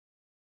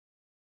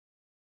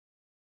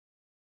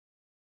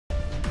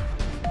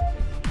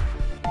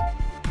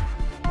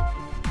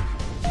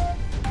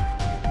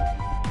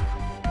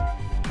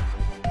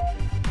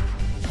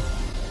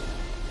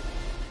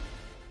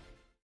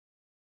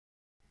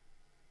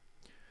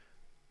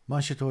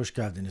Manşete hoş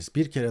geldiniz.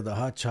 Bir kere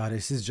daha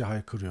çaresizce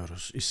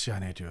haykırıyoruz,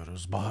 isyan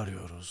ediyoruz,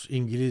 bağırıyoruz,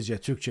 İngilizce,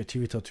 Türkçe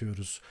tweet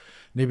atıyoruz,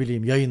 ne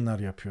bileyim yayınlar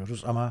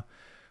yapıyoruz ama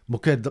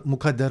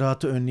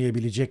mukadderatı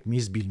önleyebilecek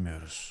miyiz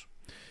bilmiyoruz.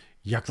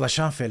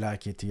 Yaklaşan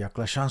felaketi,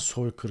 yaklaşan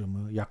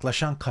soykırımı,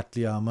 yaklaşan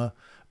katliamı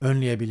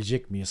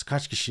önleyebilecek miyiz?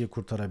 Kaç kişiyi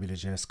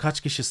kurtarabileceğiz?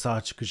 Kaç kişi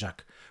sağ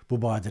çıkacak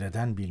bu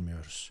badireden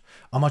bilmiyoruz.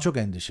 Ama çok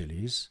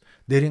endişeliyiz.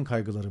 Derin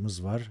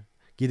kaygılarımız var.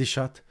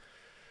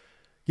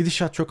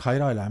 Gidişat çok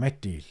hayra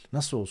alamet değil.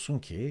 Nasıl olsun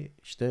ki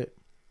işte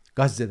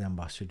Gazze'den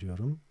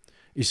bahsediyorum.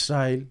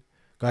 İsrail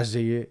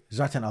Gazze'yi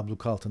zaten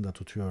abluka altında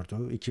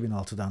tutuyordu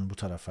 2006'dan bu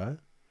tarafa.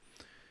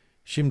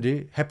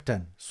 Şimdi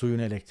hepten suyun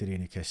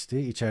elektriğini kesti.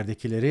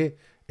 İçeridekileri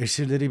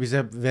esirleri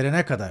bize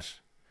verene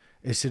kadar,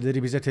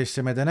 esirleri bize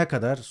teslim edene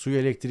kadar suyu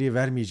elektriği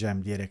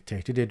vermeyeceğim diyerek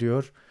tehdit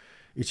ediyor.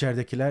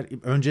 İçeridekiler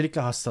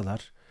öncelikle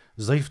hastalar,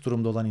 zayıf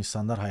durumda olan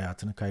insanlar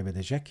hayatını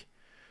kaybedecek.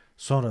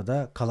 Sonra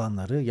da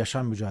kalanları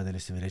yaşam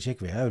mücadelesi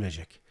verecek veya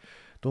ölecek.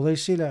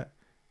 Dolayısıyla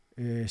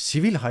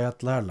sivil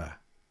hayatlarla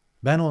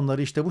ben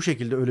onları işte bu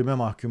şekilde ölüme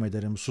mahkum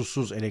ederim,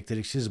 susuz,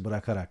 elektriksiz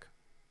bırakarak.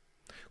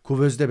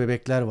 Kuvözde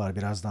bebekler var,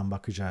 birazdan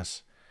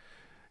bakacağız.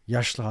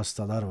 Yaşlı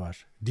hastalar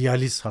var,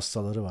 diyaliz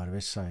hastaları var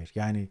vesaire.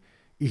 Yani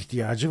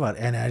ihtiyacı var,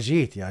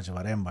 enerjiye ihtiyacı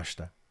var en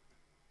başta.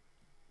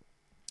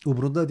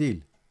 Umurunda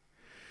değil.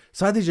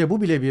 Sadece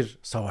bu bile bir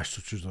savaş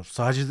suçudur.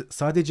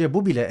 Sadece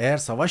bu bile eğer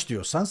savaş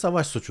diyorsan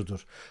savaş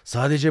suçudur.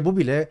 Sadece bu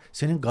bile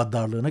senin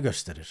gaddarlığını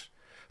gösterir.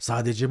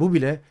 Sadece bu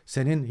bile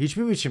senin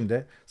hiçbir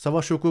biçimde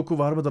savaş hukuku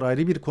var mıdır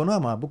ayrı bir konu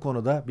ama bu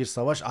konuda bir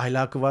savaş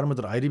ahlakı var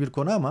mıdır ayrı bir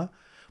konu ama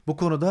bu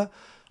konuda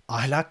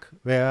ahlak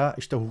veya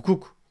işte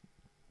hukuk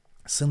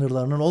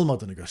sınırlarının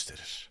olmadığını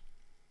gösterir.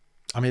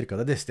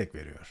 Amerika'da destek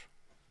veriyor.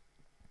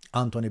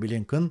 Antony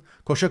Blinken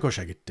koşa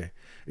koşa gitti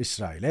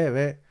İsrail'e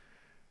ve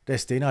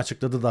desteğini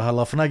açıkladı daha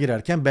lafına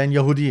girerken ben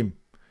Yahudiyim.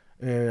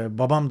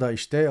 Babam da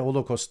işte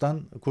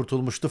Holokost'tan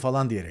kurtulmuştu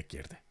falan diyerek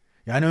girdi.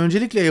 Yani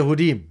öncelikle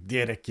Yahudiyim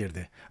diyerek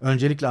girdi.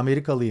 Öncelikle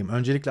Amerikalıyım,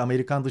 öncelikle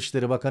Amerikan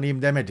Dışişleri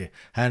Bakanıyım demedi.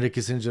 Henry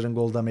Kissinger'ın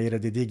Golda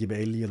Meir'e dediği gibi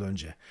 50 yıl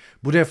önce.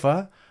 Bu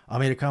defa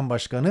Amerikan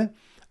Başkanı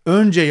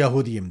önce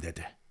Yahudiyim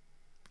dedi.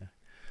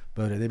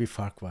 Böyle de bir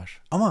fark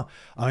var. Ama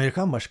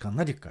Amerikan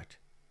Başkanı'na dikkat.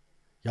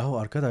 Yahu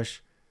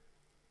arkadaş,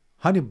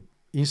 hani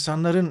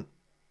insanların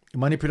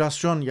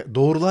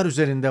doğrular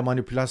üzerinde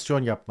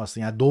manipülasyon yapması,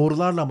 yani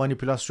doğrularla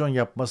manipülasyon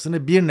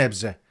yapmasını bir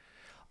nebze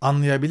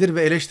anlayabilir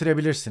ve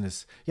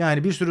eleştirebilirsiniz.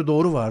 Yani bir sürü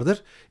doğru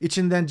vardır.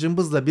 İçinden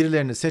cımbızla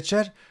birilerini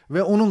seçer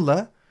ve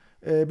onunla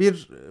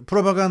bir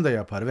propaganda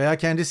yapar veya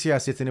kendi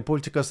siyasetini,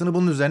 politikasını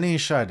bunun üzerine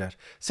inşa eder.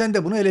 Sen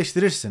de bunu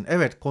eleştirirsin.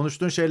 Evet,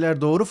 konuştuğun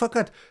şeyler doğru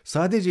fakat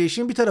sadece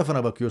işin bir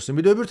tarafına bakıyorsun.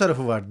 Bir de öbür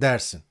tarafı var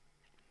dersin.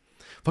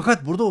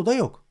 Fakat burada o da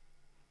yok.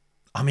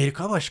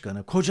 Amerika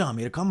Başkanı, koca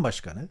Amerikan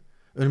Başkanı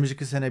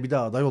önümüzdeki sene bir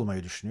daha aday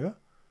olmayı düşünüyor.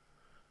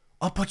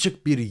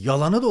 Apaçık bir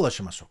yalanı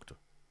dolaşıma soktu.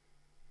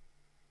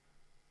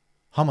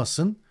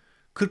 Hamas'ın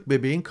 40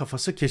 bebeğin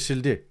kafası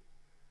kesildi.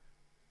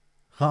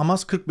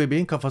 Hamas 40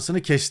 bebeğin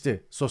kafasını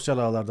kesti. Sosyal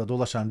ağlarda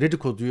dolaşan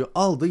dedikoduyu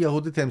aldı,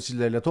 Yahudi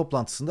temsilcileriyle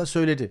toplantısında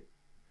söyledi.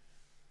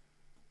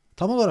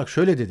 Tam olarak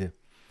şöyle dedi.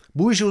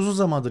 Bu işi uzun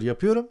zamandır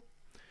yapıyorum.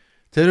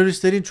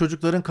 Teröristlerin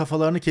çocukların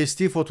kafalarını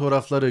kestiği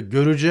fotoğrafları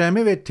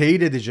göreceğimi ve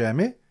teyit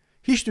edeceğimi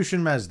hiç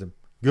düşünmezdim.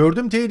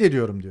 Gördüm, teyit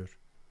ediyorum diyor.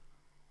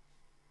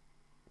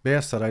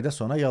 Beyaz Saray'da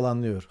sonra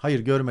yalanlıyor. Hayır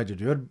görmedi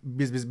diyor.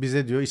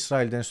 Bize diyor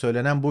İsrail'den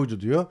söylenen buydu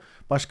diyor.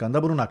 Başkan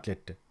da bunu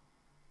nakletti.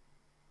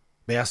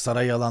 Beyaz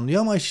Saray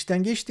yalanlıyor ama iş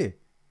işten geçti.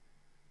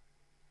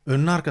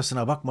 Önüne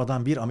arkasına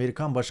bakmadan bir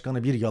Amerikan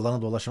başkanı bir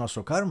yalanı dolaşıma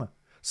sokar mı?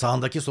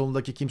 Sağındaki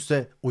solundaki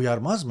kimse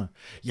uyarmaz mı?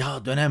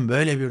 Ya dönem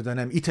böyle bir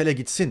dönem, itele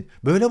gitsin.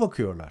 Böyle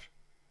bakıyorlar.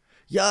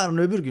 Yarın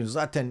öbür gün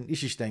zaten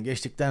iş işten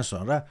geçtikten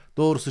sonra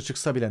doğrusu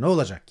çıksa bile ne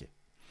olacak ki?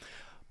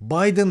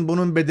 Biden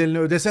bunun bedelini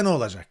ödese ne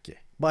olacak ki?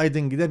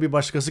 Biden gider bir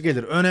başkası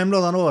gelir. Önemli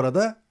olan o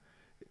arada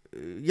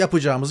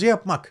yapacağımızı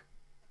yapmak.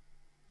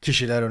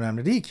 Kişiler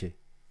önemli değil ki.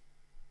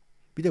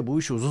 Bir de bu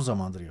işi uzun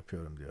zamandır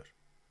yapıyorum diyor.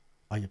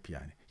 Ayıp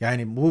yani.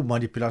 Yani bu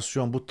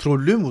manipülasyon, bu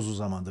trollüğü mü uzun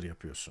zamandır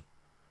yapıyorsun?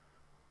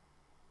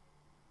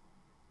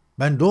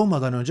 Ben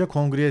doğmadan önce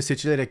kongreye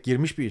seçilerek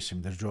girmiş bir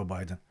isimdir Joe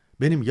Biden.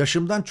 Benim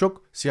yaşımdan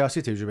çok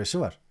siyasi tecrübesi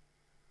var.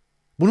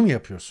 Bunu mu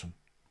yapıyorsun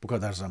bu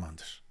kadar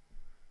zamandır?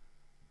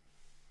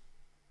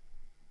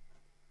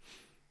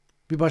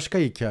 Bir başka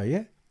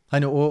hikaye.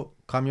 Hani o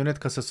kamyonet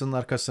kasasının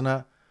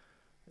arkasına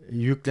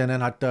yüklenen,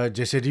 hatta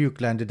cesedi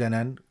yüklendi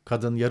denen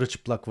kadın yarı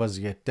çıplak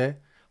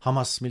vaziyette.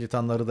 Hamas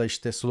militanları da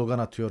işte slogan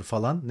atıyor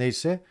falan.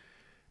 Neyse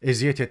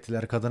eziyet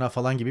ettiler kadına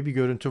falan gibi bir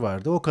görüntü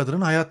vardı. O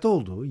kadının hayatta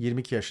olduğu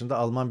 22 yaşında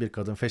Alman bir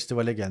kadın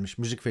festivale gelmiş,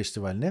 müzik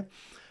festivaline.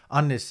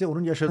 Annesi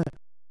onun yaşadığı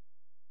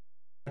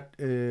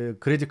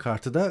kredi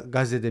kartı da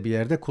Gazze'de bir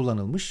yerde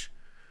kullanılmış.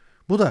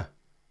 Bu da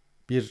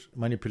bir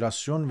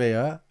manipülasyon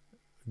veya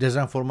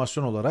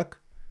dezenformasyon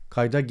olarak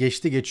kayda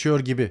geçiyor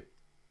gibi.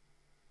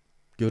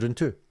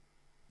 Görüntü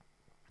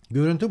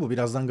bu.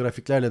 Birazdan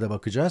grafiklerle de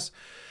bakacağız.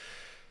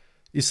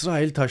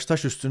 İsrail taş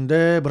taş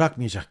üstünde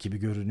bırakmayacak gibi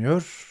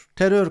görünüyor.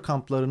 Terör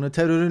kamplarını,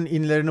 terörün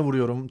inlerini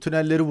vuruyorum,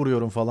 tünelleri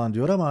vuruyorum falan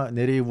diyor ama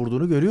nereyi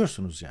vurduğunu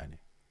görüyorsunuz yani.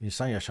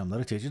 İnsan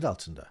yaşamları tehdit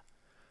altında.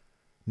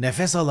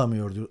 Nefes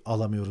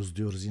alamıyoruz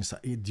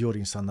diyor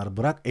insanlar.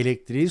 Bırak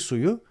elektriği,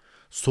 suyu,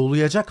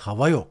 soluyacak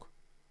hava yok.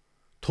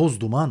 Toz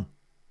duman.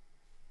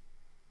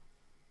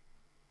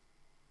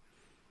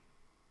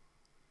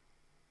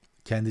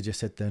 Kendi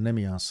cesetlerine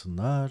mi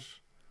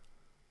yansınlar?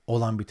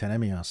 Olan bitene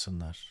mi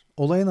yansınlar?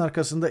 Olayın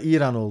arkasında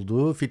İran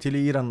olduğu,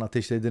 fitili İran'ın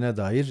ateşlediğine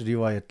dair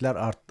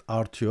rivayetler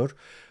artıyor.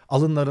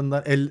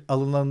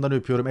 Alınlarından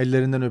öpüyorum,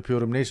 ellerinden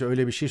öpüyorum. Neyse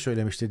öyle bir şey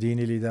söylemişti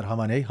dini lider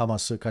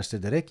Hamas'ı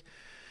kastederek.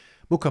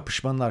 Bu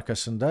kapışmanın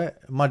arkasında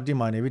maddi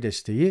manevi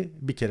desteği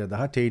bir kere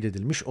daha teyit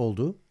edilmiş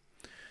oldu.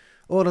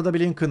 O arada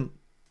Blinken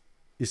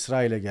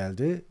İsrail'e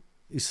geldi.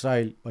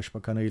 İsrail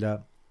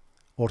Başbakanı'yla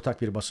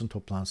ortak bir basın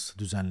toplantısı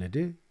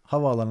düzenledi.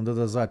 Havaalanında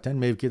da zaten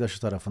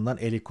mevkidaşı tarafından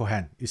Eli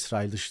Cohen,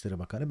 İsrail Dışişleri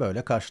Bakanı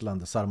böyle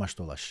karşılandı sarmaş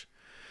dolaş.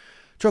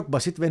 Çok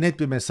basit ve net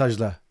bir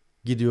mesajla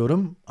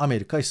gidiyorum.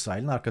 Amerika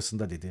İsrail'in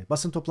arkasında dedi.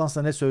 Basın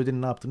toplantısında ne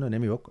söylediğini ne yaptığının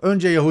önemi yok.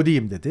 Önce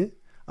Yahudiyim dedi.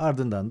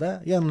 Ardından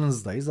da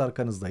yanınızdayız,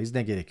 arkanızdayız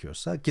ne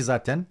gerekiyorsa ki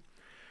zaten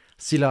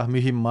silah,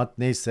 mühimmat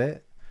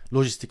neyse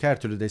lojistik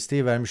her türlü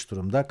desteği vermiş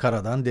durumda.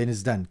 Karadan,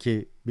 denizden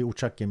ki bir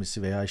uçak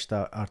gemisi veya işte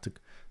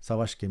artık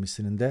savaş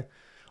gemisinin de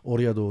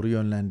oraya doğru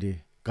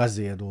yönlendiği,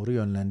 Gazze'ye doğru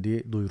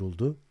yönlendiği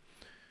duyuruldu.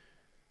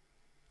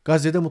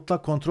 Gazze'de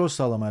mutlak kontrol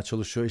sağlamaya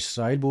çalışıyor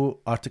İsrail.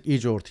 Bu artık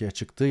iyice ortaya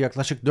çıktı.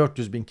 Yaklaşık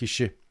 400 bin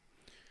kişi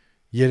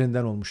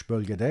yerinden olmuş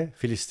bölgede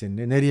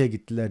Filistinli. Nereye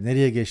gittiler,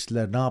 nereye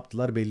geçtiler, ne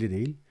yaptılar belli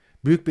değil.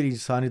 Büyük bir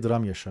insani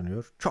dram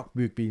yaşanıyor. Çok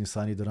büyük bir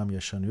insani dram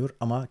yaşanıyor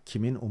ama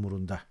kimin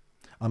umurunda?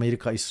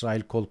 Amerika,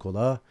 İsrail kol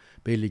kola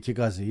belli ki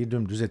Gazze'yi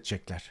dümdüz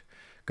edecekler.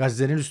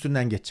 Gazze'nin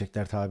üstünden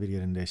geçecekler tabir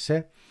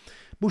yerindeyse.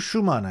 Bu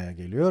şu manaya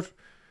geliyor.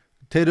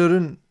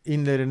 Terörün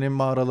inlerini,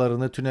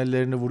 mağaralarını,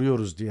 tünellerini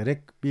vuruyoruz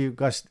diyerek bir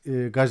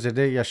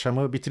Gazze'de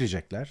yaşamı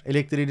bitirecekler.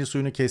 Elektriğini,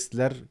 suyunu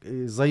kestiler.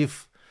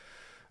 Zayıf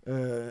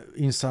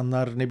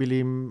insanlar, ne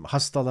bileyim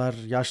hastalar,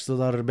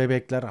 yaşlılar,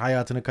 bebekler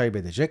hayatını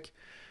kaybedecek.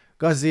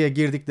 Gazze'ye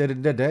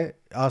girdiklerinde de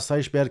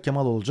asayiş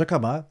berkemal olacak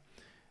ama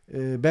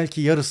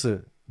belki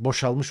yarısı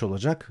boşalmış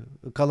olacak.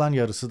 Kalan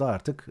yarısı da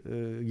artık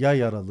ya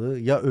yaralı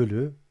ya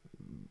ölü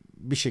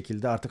bir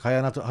şekilde artık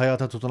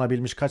hayata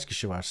tutunabilmiş kaç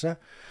kişi varsa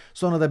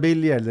sonra da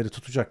belli yerleri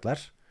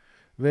tutacaklar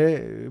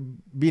ve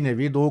bir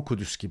nevi Doğu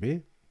Kudüs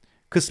gibi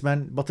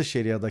kısmen Batı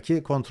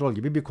Şeria'daki kontrol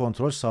gibi bir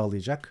kontrol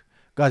sağlayacak.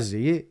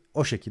 Gazze'yi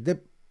o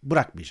şekilde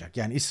bırakmayacak.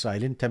 Yani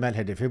İsrail'in temel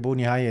hedefi bu,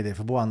 nihai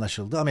hedefi bu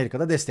anlaşıldı. Amerika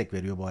da destek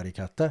veriyor bu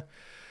harekatta.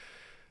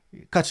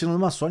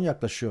 Kaçınılmaz son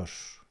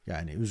yaklaşıyor.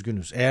 Yani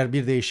üzgünüz. Eğer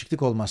bir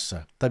değişiklik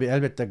olmazsa. Tabii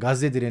elbette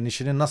Gazze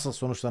direnişinin nasıl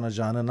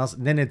sonuçlanacağını,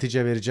 ne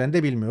netice vereceğini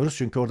de bilmiyoruz.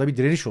 Çünkü orada bir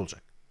direniş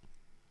olacak.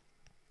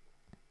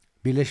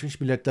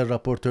 Birleşmiş Milletler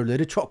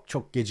raportörleri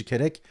çok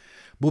gecikerek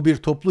bu bir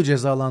toplu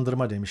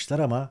cezalandırma demişler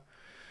ama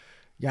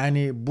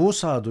yani bu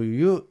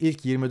sağduyuyu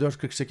ilk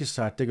 24-48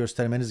 saatte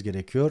göstermeniz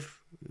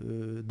gerekiyor.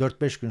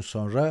 4-5 gün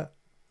sonra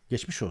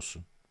geçmiş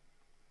olsun.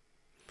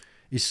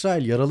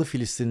 İsrail yaralı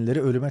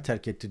Filistinlileri ölüme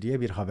terk etti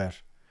diye bir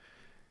haber.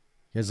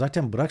 Ya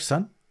zaten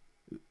bıraksan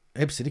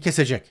hepsini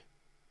kesecek.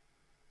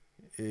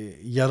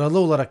 Yaralı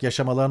olarak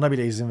yaşamalarına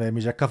bile izin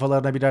vermeyecek.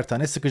 Kafalarına birer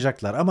tane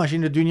sıkacaklar. Ama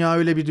şimdi dünya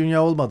öyle bir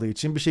dünya olmadığı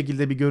için bir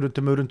şekilde bir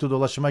görüntü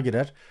dolaşıma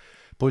girer.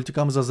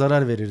 Politikamıza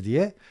zarar verir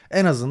diye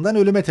en azından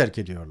ölüme terk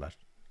ediyorlar.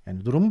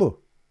 Yani durum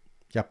bu.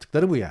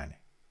 Yaptıkları bu yani.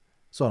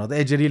 Sonra da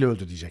eceliyle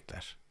öldü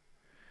diyecekler.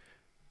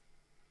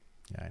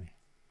 Yani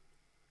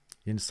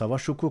yeni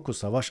savaş hukuku,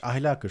 savaş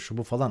ahlakı şu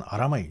bu falan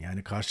aramayın.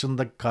 Yani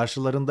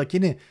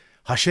karşılarındakini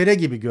haşere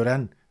gibi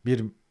gören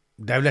bir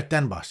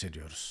devletten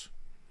bahsediyoruz.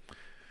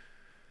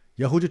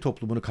 Yahudi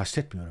toplumunu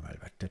kastetmiyorum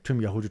elbette.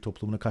 Tüm Yahudi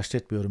toplumunu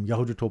kastetmiyorum.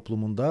 Yahudi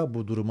toplumunda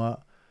bu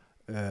duruma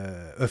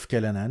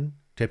öfkelenen,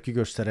 tepki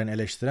gösteren,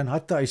 eleştiren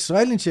hatta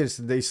İsrail'in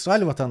içerisinde,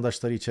 İsrail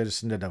vatandaşları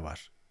içerisinde de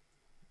var.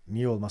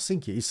 Niye olmasın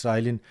ki?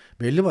 İsrail'in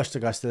belli başlı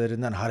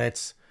gazetelerinden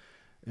Haaretz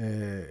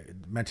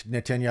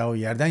Netanyahu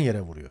yerden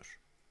yere vuruyor.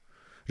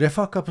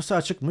 Refah kapısı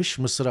açıkmış,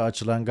 Mısır'a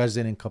açılan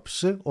Gazze'nin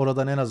kapısı.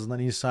 Oradan en azından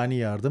insani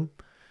yardım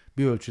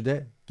bir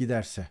ölçüde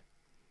giderse.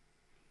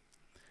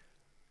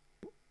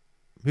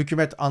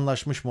 Hükümet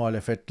anlaşmış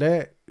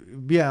muhalefetle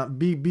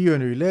bir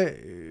yönüyle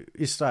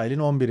İsrail'in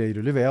 11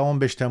 Eylül'ü veya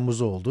 15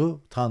 Temmuz'u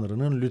oldu.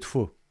 Tanrı'nın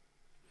lütfu.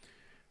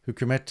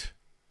 Hükümet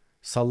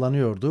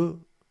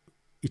sallanıyordu.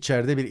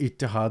 İçeride bir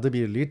ittihadı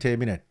birliği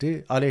temin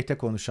etti. Aleyhte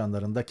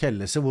konuşanların da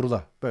kellesi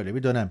vurula. Böyle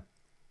bir dönem.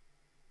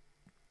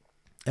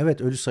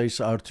 Evet ölü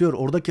sayısı artıyor.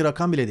 Oradaki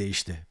rakam bile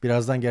değişti.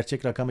 Birazdan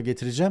gerçek rakamı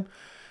getireceğim.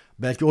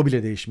 Belki o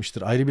bile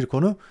değişmiştir. Ayrı bir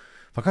konu.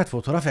 Fakat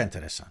fotoğraf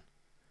enteresan.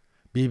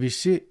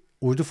 BBC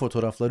uydu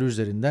fotoğrafları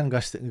üzerinden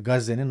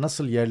Gazze'nin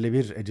nasıl yerle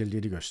bir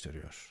edildiğini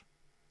gösteriyor.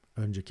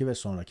 Önceki ve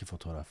sonraki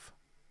fotoğraf.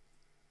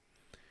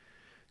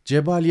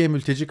 Cebaliye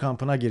mülteci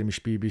kampına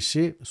girmiş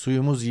BBC.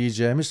 Suyumuz,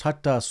 yiyeceğimiz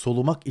hatta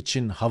solumak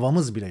için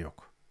havamız bile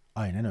yok.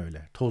 Aynen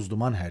öyle. Toz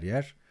duman her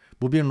yer.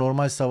 Bu bir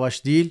normal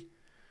savaş değil.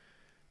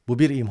 Bu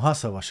bir imha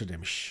savaşı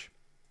demiş.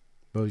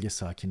 Bölge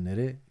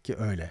sakinleri ki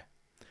öyle.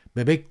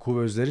 Bebek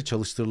kuvözleri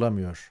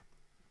çalıştırılamıyor.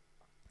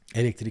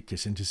 Elektrik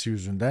kesintisi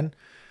yüzünden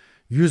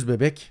 100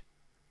 bebek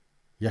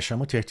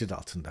yaşamı tehdit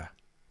altında.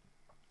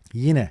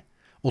 Yine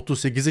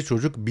 38'i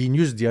çocuk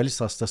 1100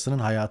 diyaliz hastasının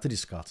hayatı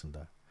risk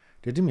altında.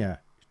 Dedim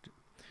ya,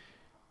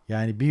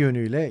 yani bir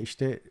yönüyle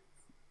işte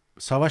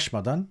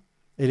savaşmadan,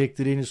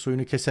 elektriğini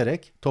suyunu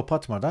keserek, top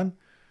atmadan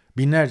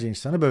binlerce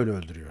insanı böyle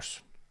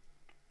öldürüyorsun.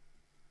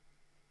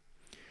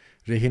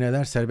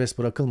 Rehineler serbest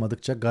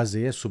bırakılmadıkça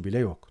Gazze'ye su bile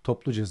yok.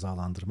 Toplu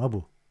cezalandırma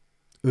bu.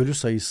 Ölü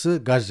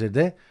sayısı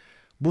Gazze'de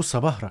bu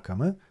sabah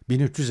rakamı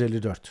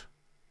 1354.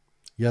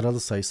 Yaralı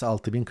sayısı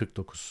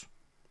 6049.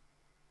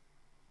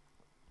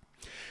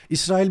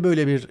 İsrail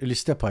böyle bir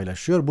liste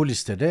paylaşıyor. Bu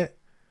listede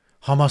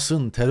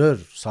Hamas'ın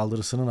terör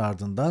saldırısının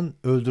ardından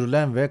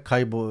öldürülen ve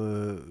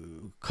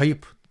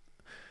kayıp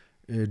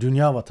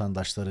dünya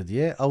vatandaşları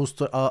diye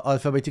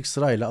alfabetik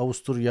sırayla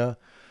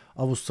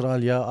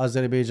Avustralya,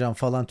 Azerbaycan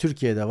falan,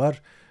 Türkiye'de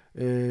var.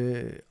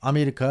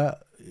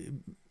 Amerika,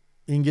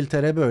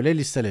 İngiltere böyle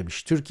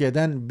listelemiş.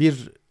 Türkiye'den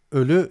bir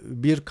ölü,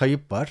 bir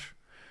kayıp var.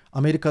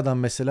 Amerika'dan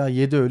mesela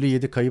 7 ölü,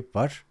 7 kayıp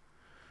var.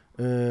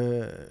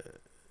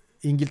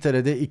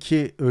 İngiltere'de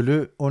 2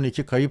 ölü,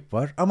 12 kayıp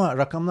var. Ama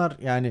rakamlar,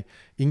 yani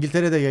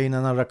İngiltere'de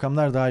yayınlanan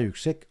rakamlar daha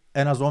yüksek.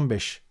 En az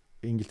 15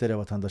 İngiltere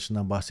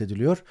vatandaşından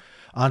bahsediliyor.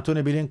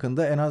 Antony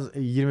Blinken'da en az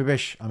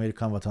 25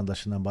 Amerikan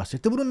vatandaşından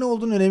bahsetti. Bunun ne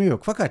olduğunun önemi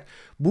yok. Fakat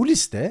bu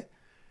liste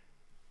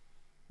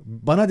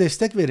bana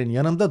destek verin,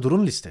 yanımda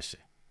durun listesi.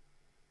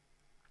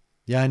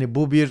 Yani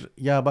bu bir,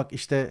 ya bak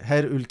işte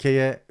her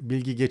ülkeye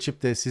bilgi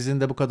geçip de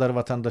sizin de bu kadar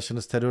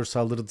vatandaşınız terör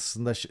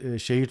saldırısında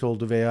şehit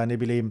oldu veya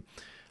ne bileyim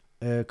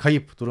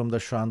kayıp durumda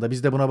şu anda,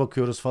 biz de buna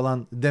bakıyoruz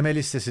falan deme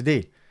listesi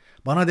değil.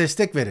 Bana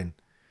destek verin.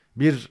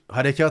 Bir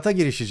harekata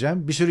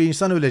girişeceğim. Bir sürü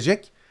insan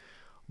ölecek.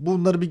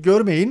 Bunları bir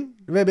görmeyin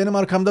ve benim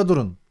arkamda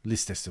durun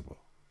listesi bu.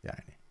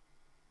 Yani.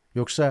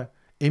 Yoksa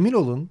emin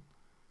olun,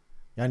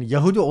 yani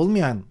Yahudi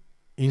olmayan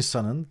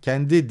insanın,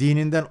 kendi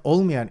dininden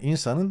olmayan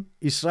insanın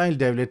İsrail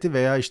devleti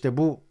veya işte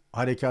bu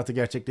harekatı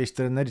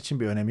gerçekleştirenler için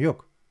bir önemi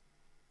yok.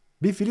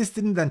 Bir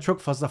Filistinli'den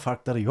çok fazla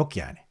farkları yok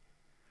yani.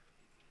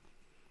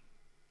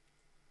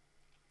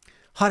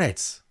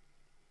 Haaretz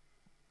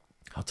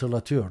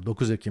hatırlatıyor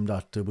 9 Ekim'de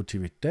attığı bu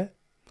tweette.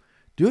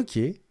 Diyor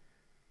ki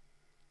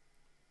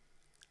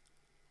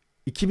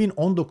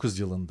 2019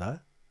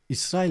 yılında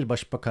İsrail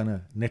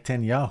Başbakanı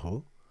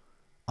Netanyahu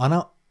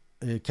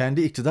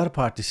kendi iktidar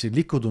partisi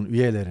Likud'un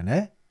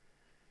üyelerine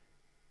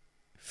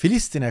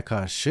Filistin'e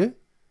karşı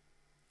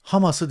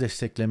Hamas'ı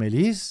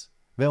desteklemeliyiz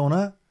ve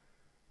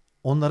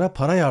onlara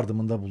para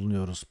yardımında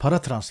bulunuyoruz,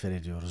 para transfer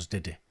ediyoruz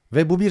dedi.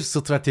 Ve bu bir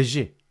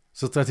strateji,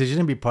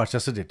 stratejinin bir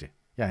parçası dedi.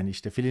 Yani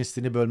işte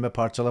Filistin'i bölme,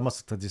 parçalama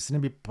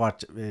stratejisinin bir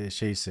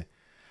şeysi.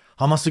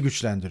 Hamas'ı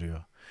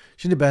güçlendiriyor.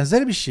 Şimdi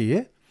benzer bir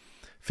şeyi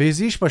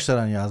Feyzi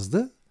İşbaşaran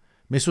yazdı.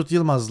 Mesut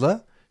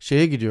Yılmaz'la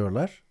şeye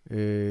gidiyorlar,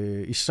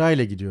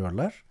 İsrail'e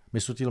gidiyorlar.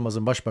 Mesut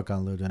Yılmaz'ın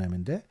başbakanlığı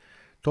döneminde.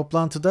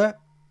 Toplantıda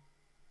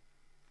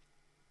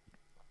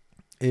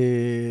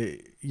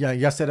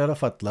Yasser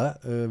Arafat'la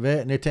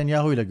ve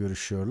Netanyahu ile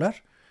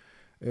görüşüyorlar.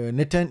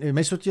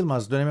 Mesut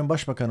Yılmaz dönemin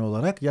başbakanı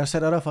olarak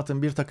Yasser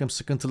Arafat'ın bir takım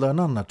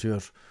sıkıntılarını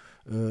anlatıyor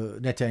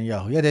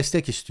Netanyahu'ya,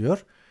 destek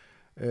istiyor.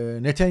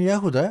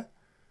 Netanyahu da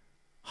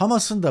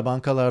Hamas'ın da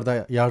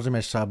bankalarda yardım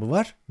hesabı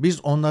var.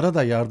 Biz onlara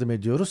da yardım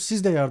ediyoruz.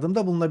 Siz de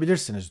yardımda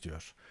bulunabilirsiniz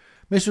diyor.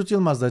 Mesut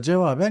Yılmaz da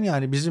cevaben,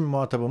 yani bizim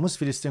muhatabımız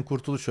Filistin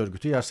Kurtuluş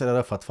Örgütü, Yasser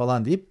Arafat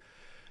falan deyip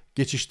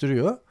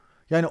geçiştiriyor.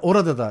 Yani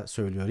orada da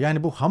söylüyor.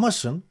 Yani bu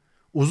Hamas'ın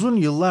uzun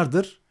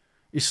yıllardır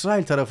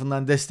İsrail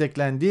tarafından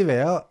desteklendiği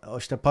veya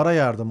işte para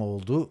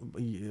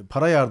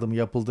yardımı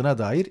yapıldığına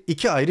dair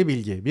iki ayrı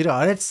bilgi. Biri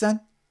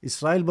Haaretz'ten,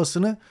 İsrail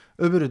basını,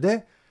 öbürü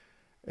de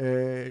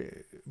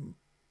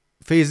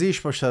Feyzi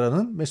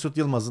İşbaşaran'ın Mesut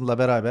Yılmaz'ınla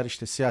beraber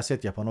işte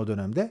siyaset yapan o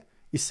dönemde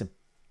isim.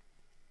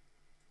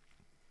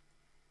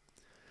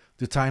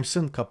 The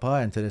Times'ın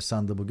kapağı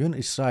enteresandı bugün.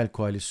 İsrail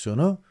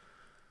koalisyonu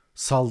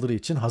saldırı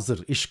için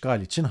hazır,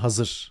 işgal için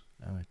hazır.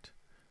 Evet.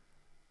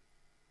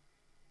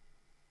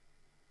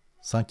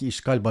 Sanki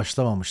işgal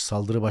başlamamış,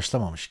 saldırı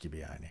başlamamış gibi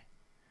yani.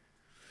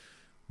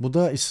 Bu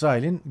da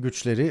İsrail'in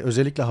güçleri,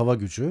 özellikle hava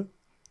gücü.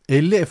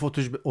 50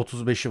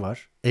 F-35'i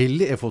var.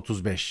 50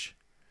 F-35.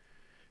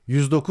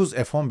 109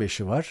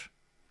 F-15'i var.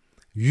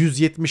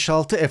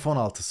 176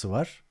 F-16'sı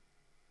var.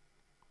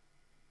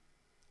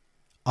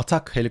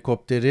 Atak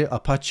helikopteri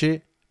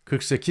Apache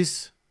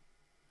 48,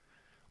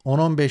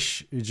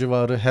 10-15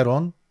 civarı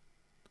Heron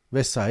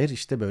vesaire,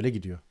 işte böyle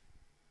gidiyor.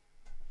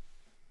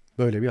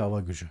 Böyle bir hava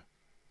gücü.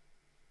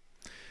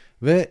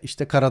 Ve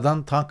işte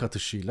karadan tank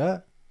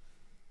atışıyla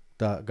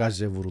da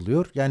Gazze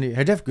vuruluyor. Yani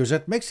hedef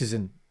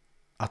gözetmeksizin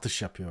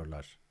atış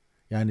yapıyorlar.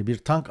 Yani bir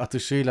tank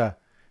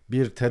atışıyla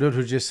bir terör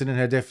hücresinin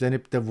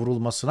hedeflenip de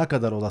vurulmasına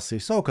kadar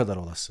olasıysa o kadar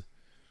olası.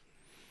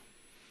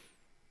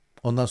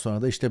 Ondan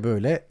sonra da işte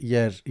böyle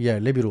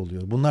yerle bir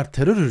oluyor. Bunlar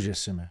terör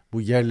hücresi mi?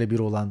 Bu yerle bir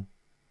olan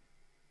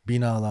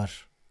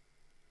binalar,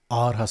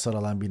 ağır hasar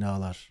alan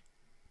binalar.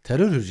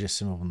 Terör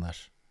hücresi mi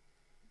bunlar?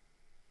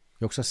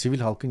 Yoksa sivil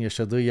halkın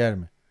yaşadığı yer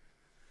mi?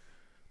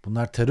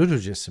 Bunlar terör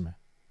hücresi mi?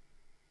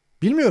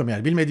 Bilmiyorum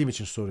yani. Bilmediğim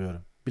için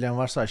soruyorum. Bilen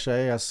varsa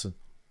aşağıya yazsın.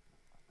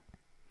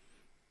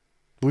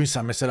 Bu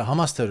insan mesela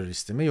Hamas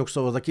teröristi mi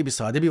yoksa oradaki bir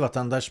sade bir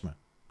vatandaş mı?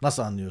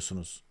 Nasıl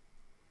anlıyorsunuz?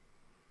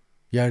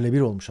 Yerle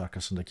bir olmuş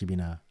arkasındaki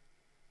bina.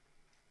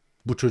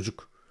 Bu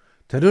çocuk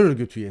terör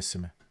örgütü üyesi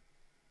mi?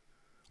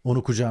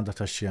 Onu kucağında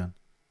taşıyan.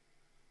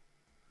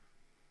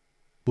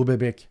 Bu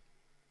bebek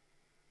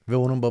ve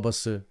onun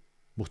babası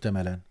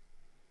muhtemelen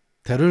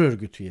terör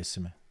örgütü üyesi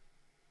mi?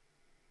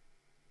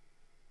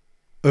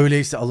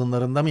 Öyleyse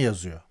alınlarında mı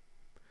yazıyor?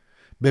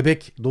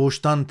 Bebek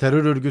doğuştan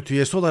terör örgütü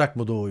üyesi olarak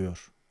mı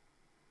doğuyor?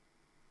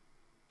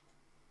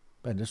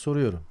 Ben de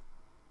soruyorum.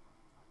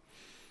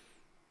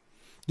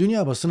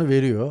 Dünya basını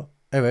veriyor.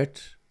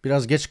 Evet,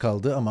 biraz geç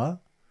kaldı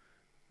ama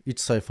iç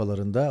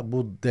sayfalarında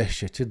bu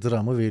dehşeti,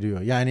 dramı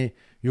veriyor. Yani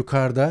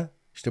yukarıda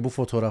işte bu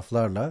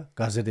fotoğraflarla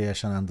Gazze'de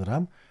yaşanan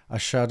dram,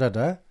 aşağıda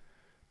da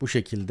bu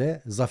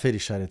şekilde zafer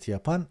işareti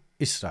yapan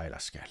İsrail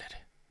askerleri.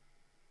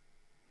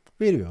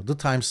 Veriyor. The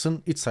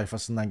Times'ın iç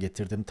sayfasından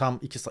getirdim. Tam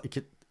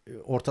iki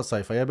orta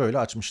sayfaya böyle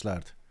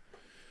açmışlardı.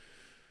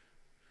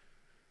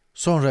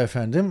 Sonra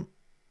efendim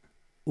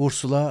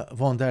Ursula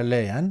von der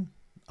Leyen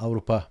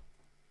Avrupa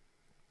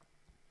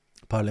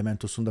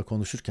Parlamentosu'nda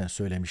konuşurken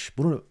söylemiş.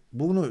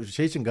 Bunu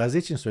şey için, Gazze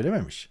için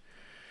söylememiş.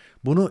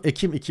 Bunu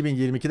Ekim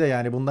 2022'de,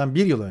 yani bundan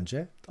bir yıl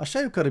önce,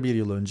 aşağı yukarı bir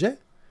yıl önce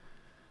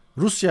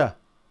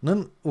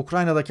Rusya'nın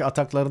Ukrayna'daki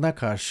ataklarına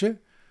karşı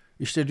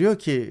işte diyor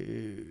ki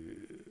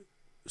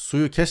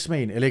suyu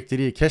kesmeyin,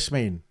 elektriği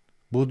kesmeyin.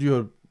 Bu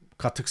diyor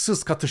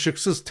katıksız,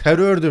 katışıksız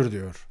terördür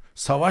diyor.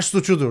 Savaş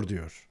suçudur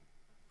diyor.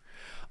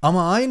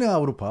 Ama aynı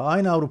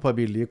Avrupa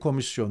Birliği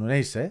Komisyonu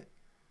neyse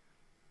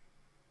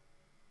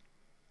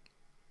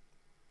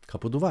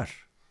kapı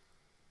duvar.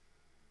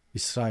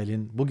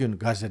 İsrail'in bugün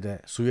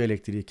Gazze'de suyu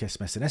elektriği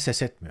kesmesine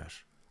ses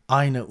etmiyor.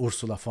 Aynı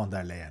Ursula von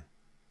der Leyen.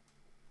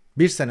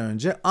 Bir sene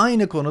önce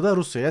aynı konuda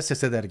Rusya'ya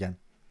ses ederken.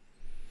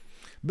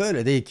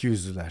 Böyle de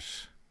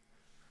ikiyüzlüler.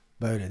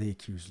 Böyle de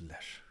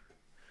ikiyüzlüler.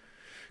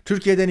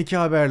 Türkiye'den iki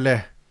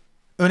haberle,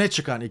 öne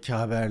çıkan iki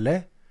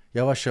haberle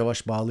yavaş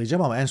yavaş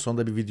bağlayacağım ama en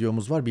sonunda bir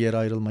videomuz var. Bir yere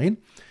ayrılmayın.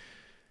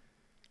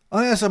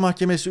 Anayasa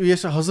Mahkemesi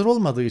üyesi hazır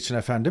olmadığı için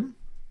efendim,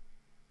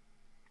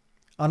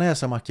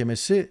 Anayasa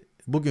Mahkemesi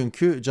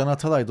bugünkü Can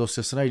Atalay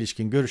dosyasına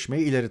ilişkin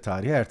görüşmeyi ileri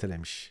tarihe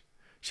ertelemiş.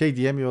 Şey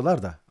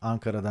diyemiyorlar da,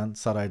 Ankara'dan,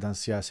 saraydan,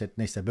 siyaset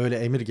neyse böyle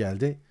emir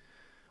geldi.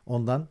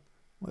 Ondan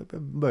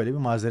böyle bir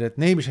mazeret.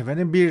 Neymiş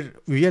efendim? Bir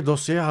üye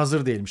dosyaya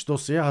hazır değilmiş.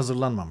 Dosyaya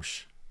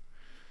hazırlanmamış.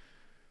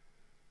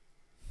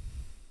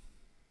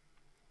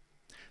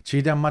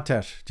 Çiğdem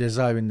Mater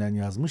cezaevinden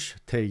yazmış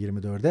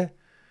T24'de.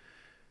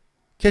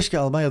 Keşke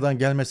Almanya'dan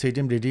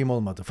gelmeseydim dediğim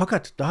olmadı.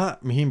 Fakat daha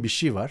mühim bir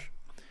şey var.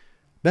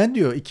 Ben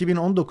diyor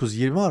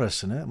 2019-20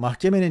 arasını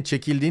mahkemenin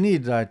çekildiğini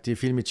iddia ettiği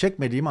filmi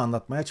çekmediğimi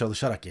anlatmaya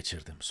çalışarak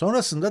geçirdim.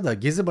 Sonrasında da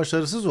Gezi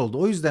başarısız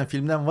oldu. O yüzden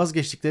filmden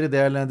vazgeçtikleri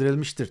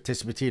değerlendirilmiştir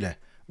tespitiyle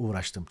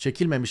uğraştım.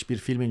 Çekilmemiş bir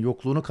filmin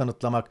yokluğunu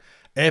kanıtlamak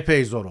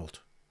epey zor oldu.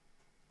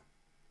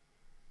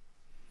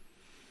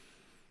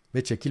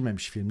 Ve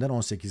çekilmemiş filmden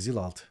 18 yıl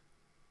aldı.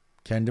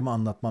 Kendimi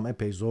anlatmam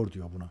epey zor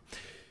diyor buna.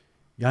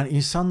 Yani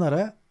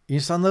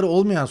insanları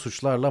olmayan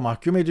suçlarla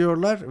mahkum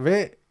ediyorlar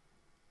ve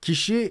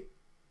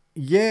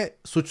kişiye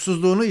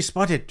suçsuzluğunu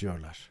ispat et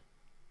diyorlar.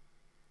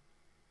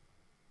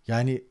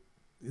 Yani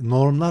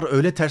normlar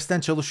öyle tersten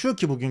çalışıyor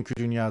ki bugünkü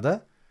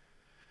dünyada.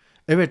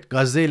 Evet,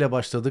 Gazze ile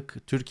başladık.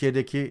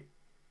 Türkiye'deki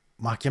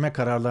mahkeme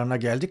kararlarına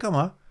geldik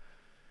ama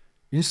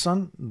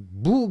insan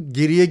bu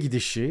geriye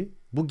gidişi,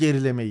 bu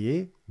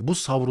gerilemeyi, bu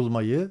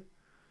savrulmayı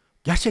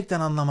gerçekten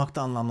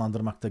anlamakta,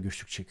 anlamlandırmakta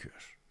güçlük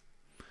çekiyor.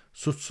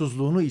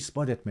 Suçsuzluğunu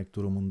ispat etmek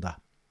durumunda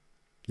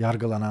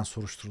yargılanan,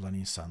 soruşturulan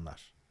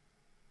insanlar.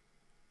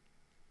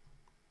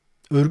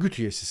 Örgüt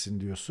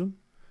üyesisin diyorsun.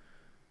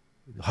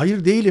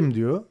 Hayır değilim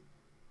diyor.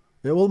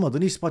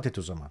 Olmadığını ispat et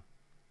o zaman.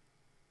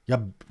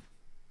 Ya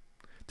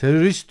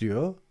terörist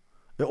diyor.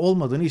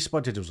 Olmadığını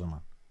ispat et o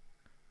zaman.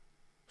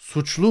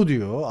 Suçlu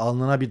diyor.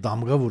 Alnına bir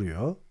damga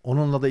vuruyor.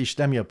 Onunla da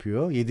işlem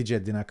yapıyor 7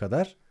 ceddine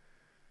kadar.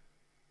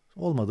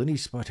 Olmadığını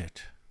ispat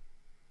et.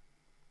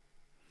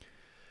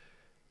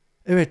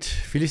 Evet,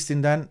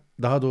 Filistin'den,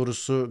 daha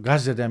doğrusu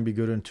Gazze'den bir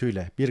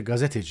görüntüyle bir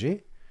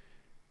gazeteci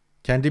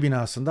kendi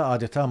binasında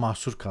adeta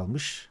mahsur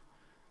kalmış.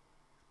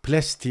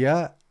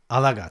 Plestia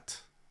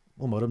Alagat.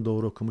 Umarım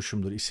doğru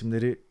okumuşumdur.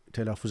 İsimleri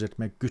telaffuz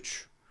etmek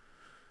güç.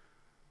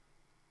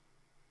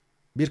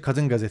 Bir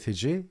kadın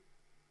gazeteci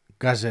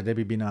Gazze'de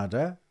bir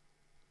binada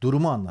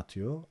durumu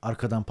anlatıyor.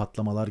 Arkadan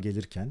patlamalar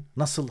gelirken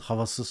nasıl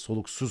havasız,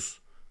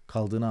 soluksuz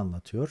kaldığını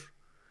anlatıyor.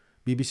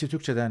 BBC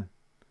Türkçe'den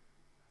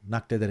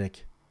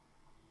naklederek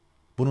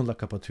bununla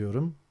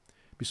kapatıyorum.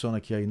 Bir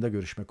sonraki yayında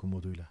görüşmek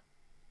umuduyla.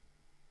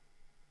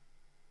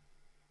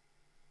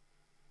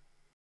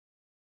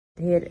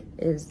 Here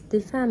is the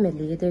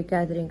family. They're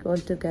gathering all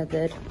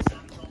together,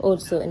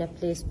 also in a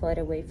place far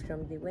away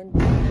from the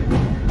window.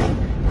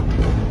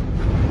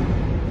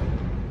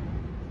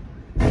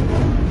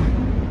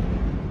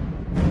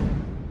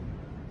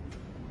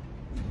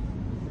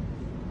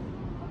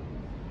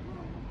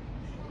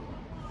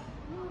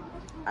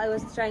 I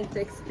was trying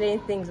to explain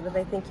things, but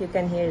I think you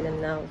can hear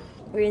them now.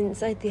 We're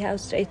inside the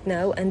house right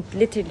now, and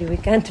literally we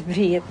can't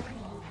breathe.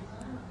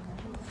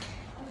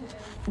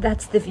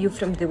 That's the view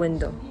from the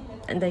window,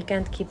 and I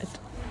can't keep it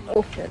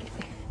open.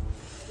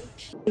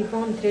 I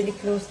found really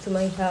close to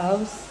my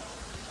house.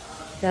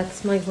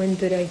 That's my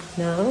window right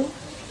now.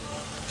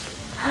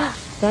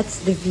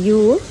 That's the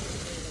view.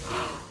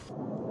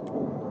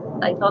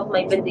 I thought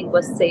my building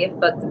was safe,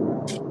 but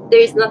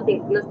there is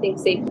nothing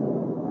safe.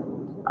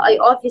 I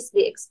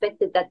obviously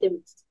expected that there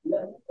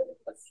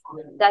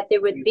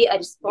would be a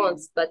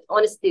response, but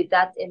honestly,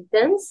 that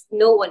intense,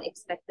 no one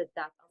expected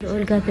that. We're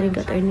all gathering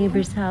at our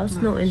neighbor's house.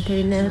 No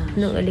internet,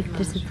 no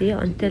electricity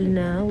until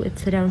now.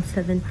 It's around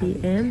 7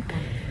 p.m.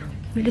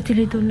 We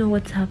literally don't know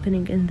what's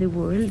happening in the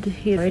world.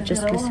 Here, we're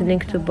just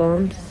listening to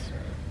bombs.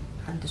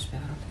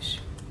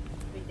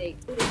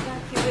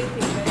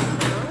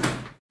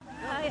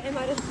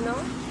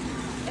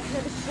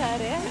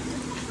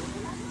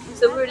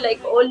 So we're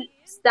like all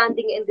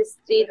standing in the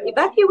street.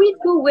 Evacuate,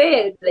 go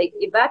where? Like,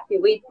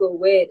 evacuate, go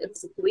where? The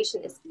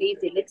situation is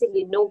crazy.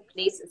 Literally no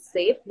place is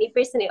safe. Me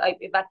personally, I've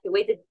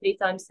evacuated 3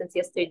 times since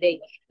yesterday.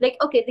 Like,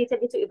 okay, they tell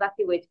you to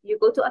evacuate. You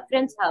go to a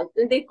friend's house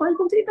and they call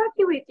them to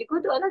evacuate. You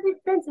go to another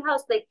friend's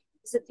house. Like,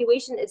 the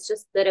situation is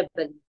just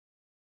terrible.